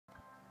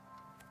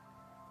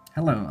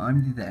Hello,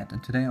 I'm Zett,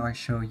 and today I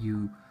show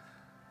you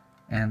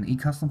an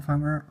eCustom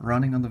firmware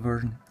running on the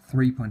version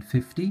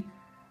 3.50.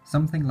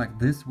 Something like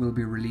this will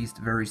be released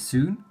very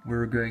soon.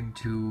 We're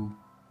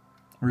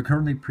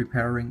currently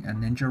preparing a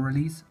Ninja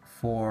release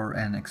for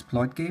an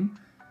exploit game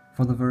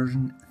for the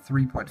version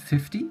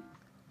 3.50.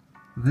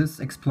 This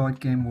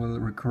exploit game will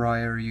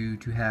require you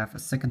to have a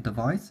second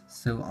device,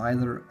 so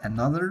either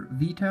another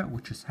Vita,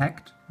 which is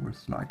hacked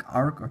with like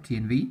ARK or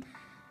TNV,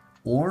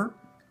 or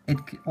it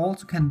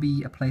also can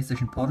be a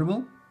PlayStation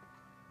Portable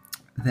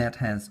that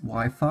has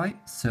Wi-Fi,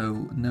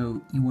 so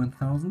no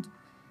E1000,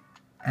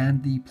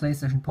 and the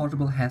PlayStation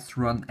Portable has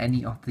to run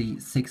any of the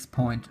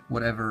 6-point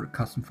whatever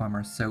custom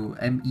firmwares, so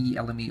ME,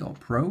 LME or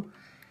Pro.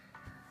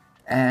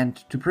 And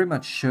to pretty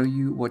much show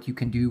you what you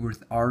can do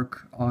with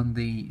ARK on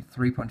the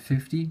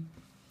 3.50,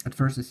 at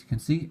first, as you can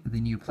see, the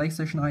new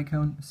PlayStation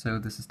icon, so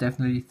this is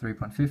definitely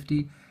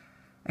 3.50,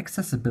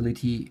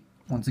 accessibility,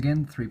 once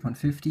again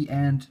 3.50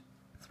 and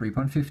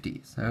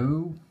 3.50,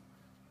 so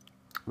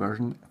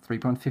version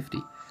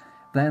 3.50.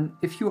 Then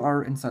if you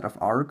are inside of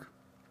ARK,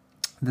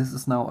 this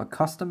is now a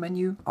custom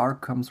menu.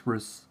 ARK comes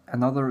with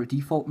another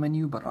default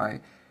menu, but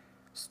I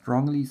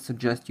strongly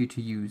suggest you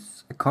to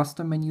use a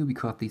custom menu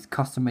because these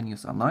custom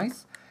menus are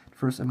nice.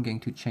 First I'm going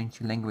to change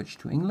the language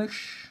to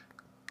English.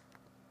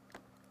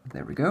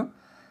 There we go.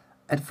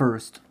 At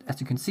first,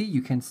 as you can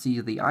see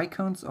the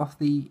icons of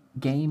the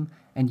game,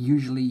 and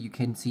usually you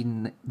can see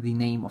the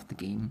name of the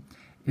game.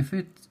 If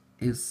it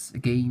is a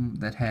game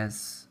that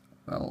has,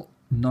 well,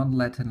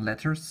 non-Latin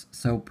letters,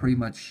 so pretty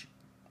much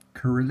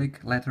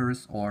Cyrillic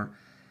letters or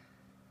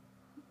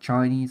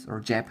Chinese or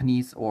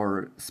Japanese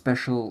or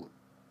special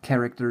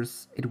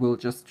characters, it will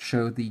just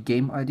show the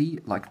game ID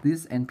like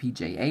this,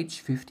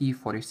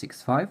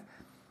 NPJH50465.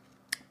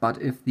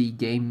 But if the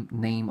game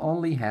name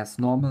only has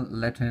normal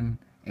Latin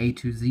A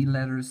to Z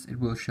letters, it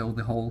will show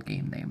the whole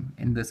game name.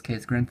 In this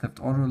case, Grand Theft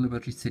Auto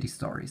Liberty City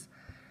Stories.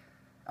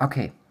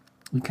 Okay,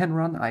 you can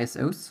run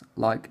ISOs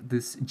like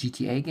this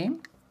GTA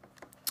game,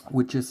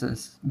 which is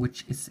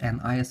an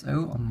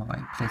ISO on my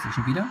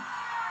PlayStation Vita.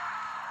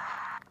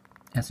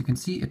 As you can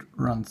see, it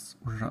runs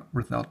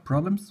without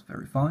problems,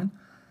 very fine.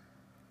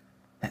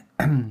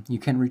 You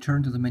can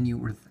return to the menu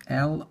with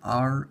L,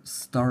 R,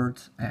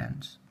 start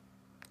and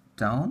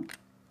down.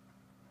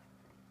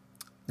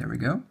 There we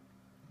go.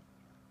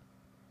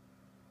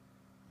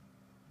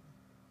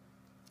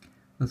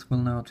 This will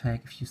now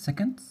take a few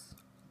seconds.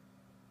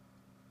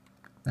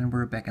 Then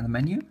we're back in the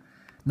menu.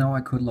 Now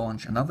I could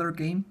launch another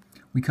game.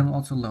 We can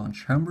also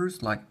launch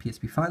homebrews like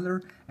PSP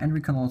Filer, and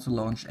we can also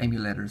launch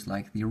emulators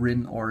like the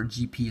RIN or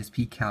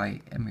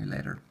GPSP-Kai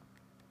emulator.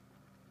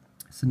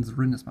 Since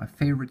RIN is my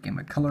favorite Game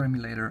Boy Color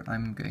emulator,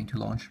 I'm going to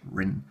launch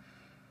RIN.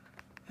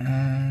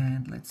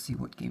 And let's see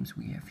what games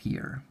we have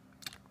here.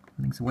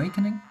 Link's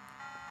Awakening,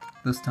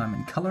 this time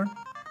in color,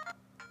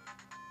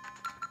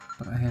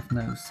 but I have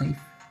no save.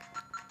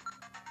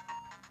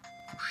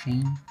 For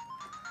shame.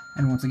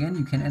 And once again,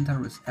 you can enter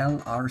with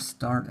L, R,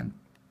 start and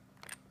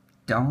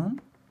down.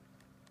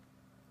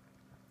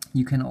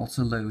 You can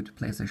also load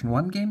PlayStation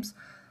 1 games,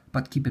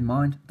 but keep in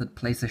mind that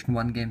PlayStation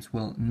 1 games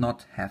will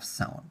not have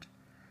sound.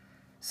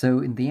 So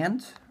in the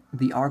end,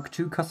 the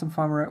ARK-2 custom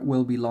firmware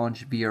will be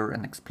launched via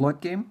an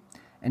exploit game,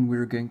 and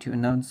we're going to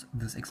announce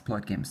this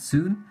exploit game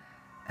soon.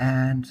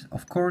 And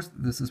of course,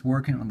 this is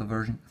working on the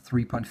version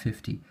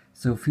 3.50,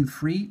 so feel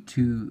free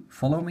to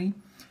follow me.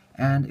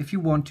 And if you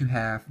want to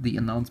have the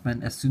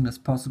announcement as soon as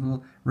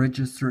possible,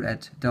 register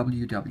at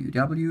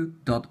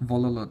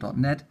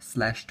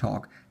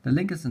www.vololo.net/talk. The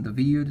link is in the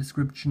video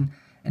description,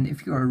 and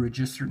if you are a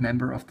registered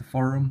member of the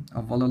forum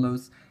of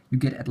Vololos, you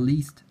get at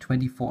least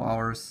 24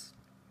 hours.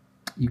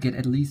 You get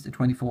at least a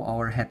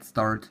 24-hour head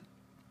start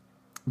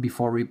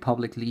before we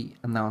publicly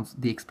announce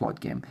the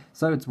exploit game.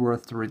 So it's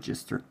worth to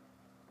register.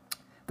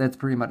 That's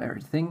pretty much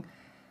everything.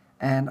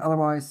 And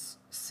otherwise,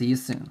 see you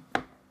soon.